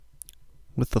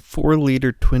With a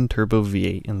 4-liter twin-turbo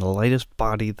V8 and the lightest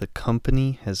body the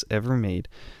company has ever made,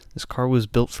 this car was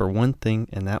built for one thing,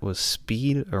 and that was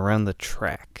speed around the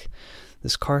track.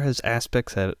 This car has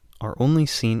aspects that are only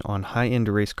seen on high-end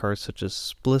race cars such as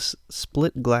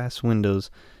split glass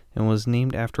windows, and was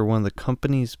named after one of the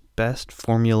company's best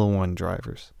Formula One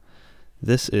drivers.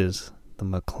 This is the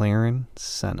McLaren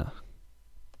Senna.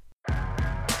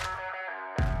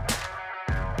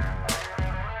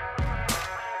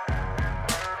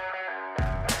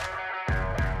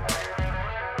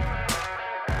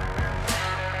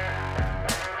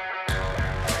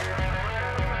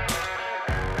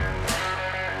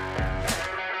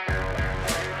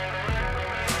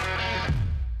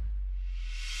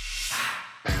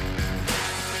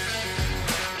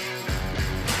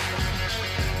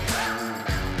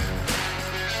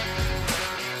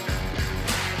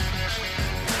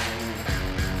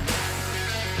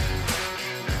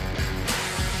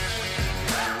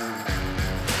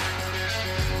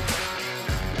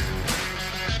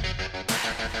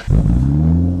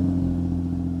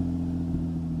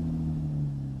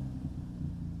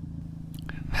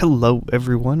 Hello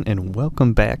everyone, and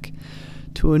welcome back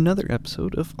to another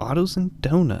episode of Autos and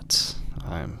Donuts.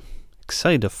 I'm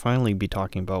excited to finally be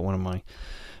talking about one of my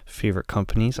favorite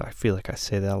companies. I feel like I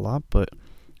say that a lot, but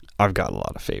I've got a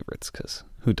lot of favorites, because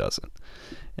who doesn't?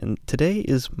 And today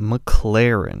is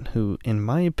McLaren, who, in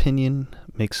my opinion,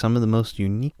 makes some of the most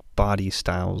unique body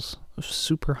styles of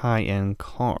super high-end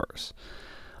cars.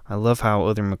 I love how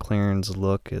other McLarens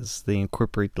look as they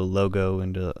incorporate the logo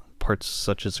into parts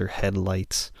such as their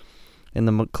headlights. And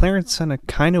the McLaren Senna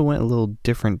kind of went a little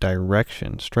different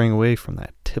direction, straying away from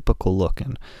that typical look.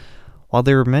 And while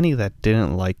there were many that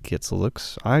didn't like its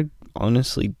looks, I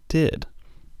honestly did.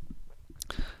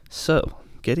 So,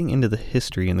 getting into the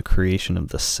history and the creation of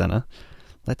the Senna,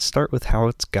 let's start with how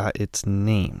it's got its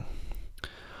name.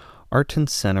 Ayrton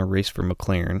Senna raced for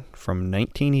McLaren from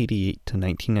 1988 to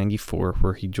 1994,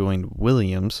 where he joined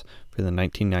Williams for the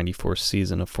 1994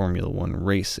 season of Formula One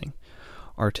racing.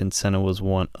 Ayrton Senna was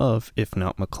one of, if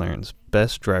not McLaren's,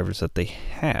 best drivers that they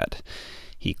had.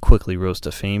 He quickly rose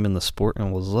to fame in the sport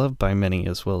and was loved by many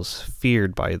as well as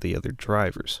feared by the other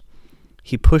drivers.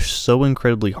 He pushed so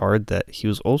incredibly hard that he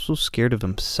was also scared of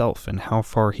himself and how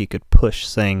far he could push,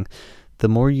 saying, "The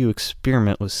more you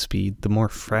experiment with speed, the more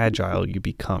fragile you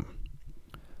become."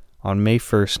 On May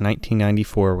 1st,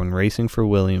 1994, when racing for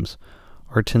Williams,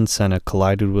 Ayrton Senna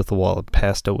collided with a wall and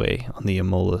passed away on the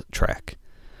Imola track.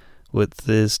 With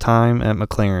his time at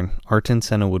McLaren, Ayrton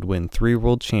Senna would win 3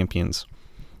 world champions,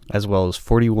 as well as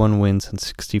 41 wins and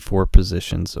 64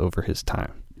 positions over his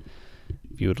time.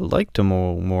 If you would like to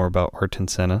know more about Ayrton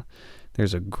Senna,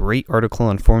 there's a great article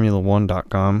on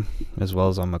Formula1.com, as well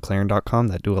as on McLaren.com,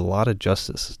 that do a lot of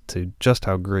justice to just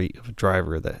how great of a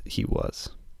driver that he was.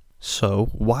 So,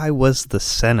 why was the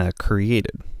Senna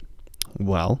created?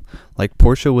 Well, like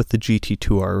Porsche with the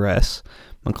GT2 RS,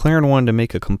 McLaren wanted to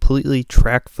make a completely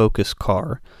track-focused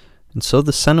car, and so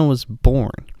the Senna was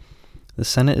born. The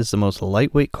Senna is the most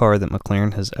lightweight car that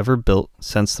McLaren has ever built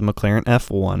since the McLaren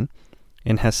F1,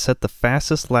 and has set the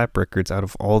fastest lap records out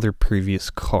of all their previous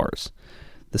cars.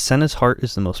 The Senna's heart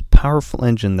is the most powerful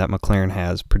engine that McLaren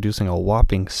has, producing a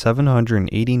whopping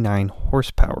 789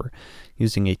 horsepower,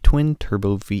 using a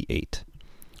twin-turbo V8.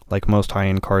 Like most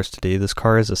high-end cars today, this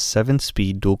car has a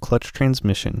 7-speed dual-clutch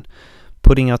transmission,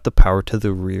 putting out the power to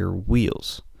the rear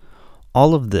wheels.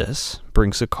 All of this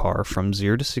brings the car from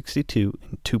 0 to 62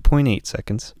 in 2.8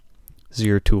 seconds,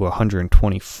 0 to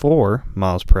 124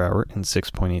 miles per hour in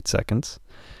 6.8 seconds,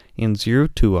 and 0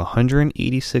 to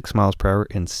 186 miles per hour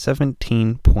in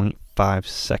 17.5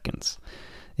 seconds.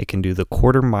 It can do the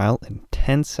quarter mile in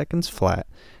 10 seconds flat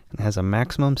and has a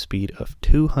maximum speed of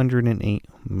 208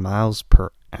 miles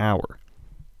per hour.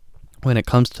 When it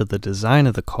comes to the design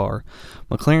of the car,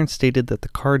 McLaren stated that the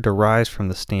car derives from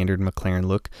the standard McLaren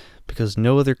look because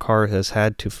no other car has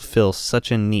had to fulfill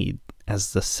such a need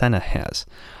as the Senna has.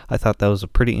 I thought that was a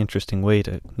pretty interesting way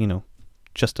to,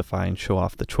 justify and show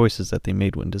off the choices that they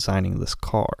made when designing this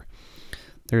car.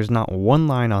 There is not one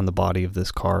line on the body of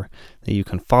this car that you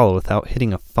can follow without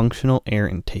hitting a functional air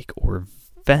intake or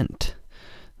vent.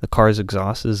 The car's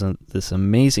exhaust is this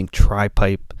amazing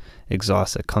tri-pipe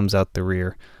exhaust that comes out the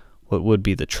rear, what would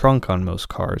be the trunk on most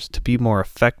cars, to be more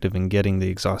effective in getting the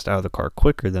exhaust out of the car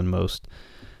quicker than most,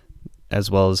 as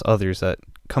well as others that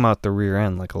come out the rear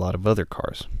end like a lot of other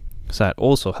cars. So that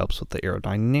also helps with the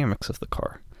aerodynamics of the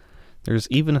car. There's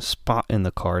even a spot in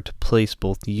the car to place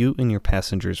both you and your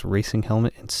passenger's racing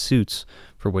helmet and suits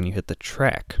for when you hit the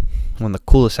track. One of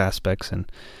the coolest aspects, and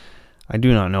I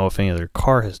do not know if any other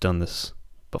car has done this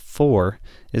But 4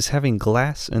 is having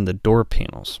glass in the door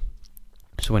panels.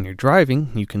 So when you're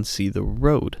driving, you can see the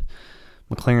road.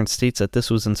 McLaren states that this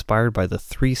was inspired by the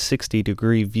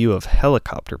 360-degree view of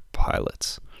helicopter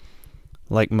pilots.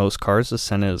 Like most cars, the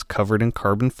Senna is covered in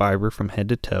carbon fiber from head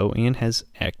to toe and has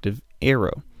active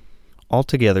aero.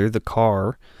 Altogether, the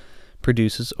car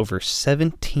produces over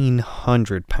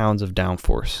 1,700 pounds of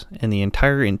downforce, and the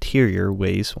entire interior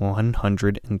weighs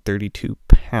 132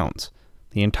 pounds.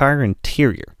 The entire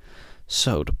interior.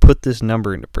 So, to put this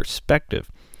number into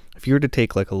perspective, if you were to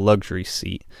take like a luxury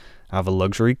seat out of a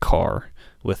luxury car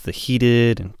with the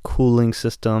heated and cooling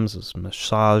systems,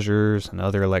 massagers, and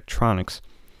other electronics,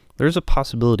 there's a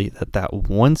possibility that that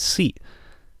one seat,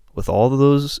 with all of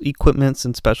those equipments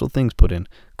and special things put in,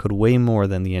 could weigh more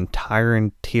than the entire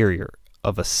interior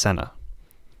of a Senna.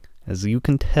 As you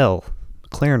can tell,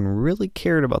 McLaren really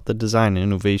cared about the design and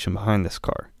innovation behind this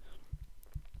car.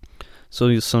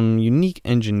 So some unique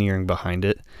engineering behind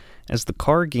it. As the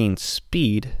car gains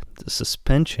speed, the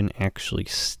suspension actually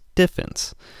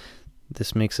stiffens.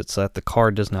 This makes it so that the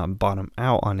car does not bottom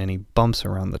out on any bumps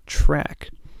around the track.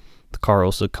 The car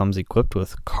also comes equipped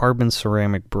with carbon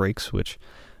ceramic brakes, which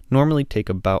normally take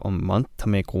about a month to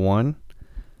make one,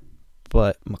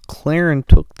 but McLaren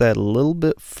took that a little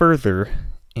bit further,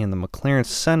 and the McLaren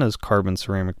Senna's carbon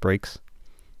ceramic brakes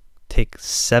take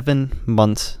 7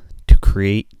 months to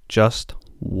create just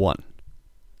one.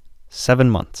 7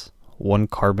 months, one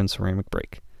carbon ceramic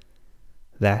brake.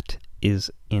 That is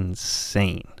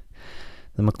insane.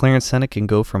 The McLaren Senna can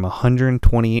go from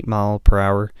 128 miles per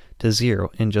hour to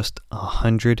 0 in just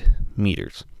 100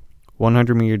 meters.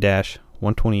 100 meter dash,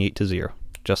 128 to 0,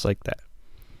 just like that.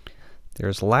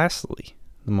 There's lastly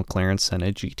the McLaren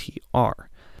Senna GT-R,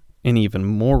 an even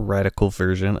more radical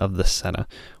version of the Senna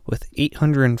with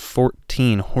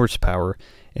 814 horsepower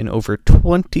and over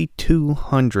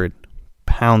 2,200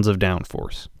 pounds of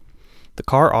downforce. The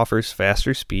car offers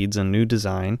faster speeds and new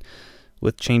design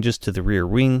with changes to the rear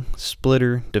wing,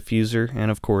 splitter, diffuser,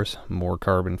 and of course more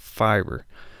carbon fiber.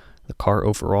 The car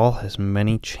overall has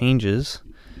many changes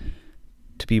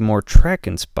to be more track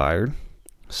inspired,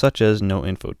 such as no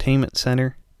infotainment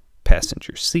center,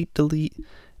 passenger seat delete,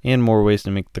 and more ways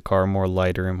to make the car more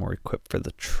lighter and more equipped for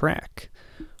the track.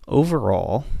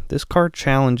 Overall, this car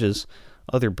challenges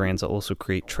other brands that also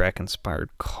create track-inspired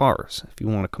cars. If you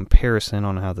want a comparison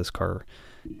on how this car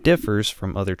differs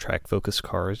from other track-focused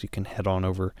cars, you can head on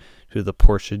over to the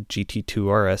Porsche GT2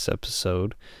 RS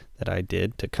episode that I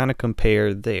did to kind of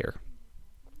compare there.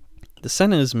 The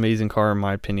Senna is an amazing car in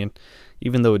my opinion.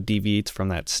 Even though it deviates from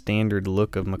that standard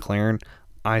look of McLaren,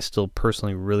 I still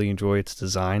personally really enjoy its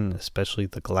design, especially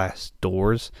the glass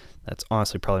doors. That's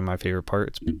honestly probably my favorite part.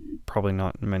 It's probably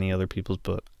not many other people's,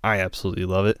 but I absolutely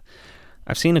love it.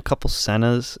 I've seen a couple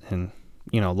Sennas, and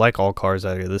like all cars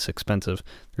that are this expensive,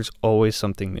 there's always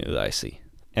something new that I see.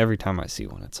 Every time I see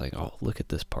one, it's like, oh, look at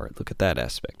this part, look at that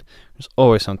aspect. There's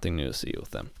always something new to see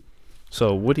with them.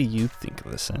 So what do you think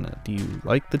of the Senna? Do you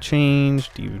like the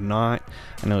change? Do you not?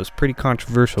 I know it's pretty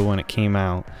controversial when it came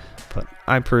out, but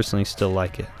I personally still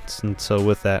like it. And so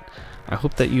with that, I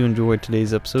hope that you enjoyed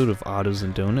today's episode of Autos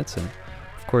and Donuts, and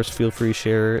of course feel free to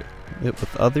share it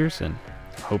with others, and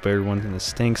I hope everyone is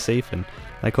staying safe, and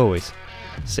like always,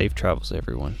 safe travels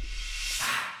everyone.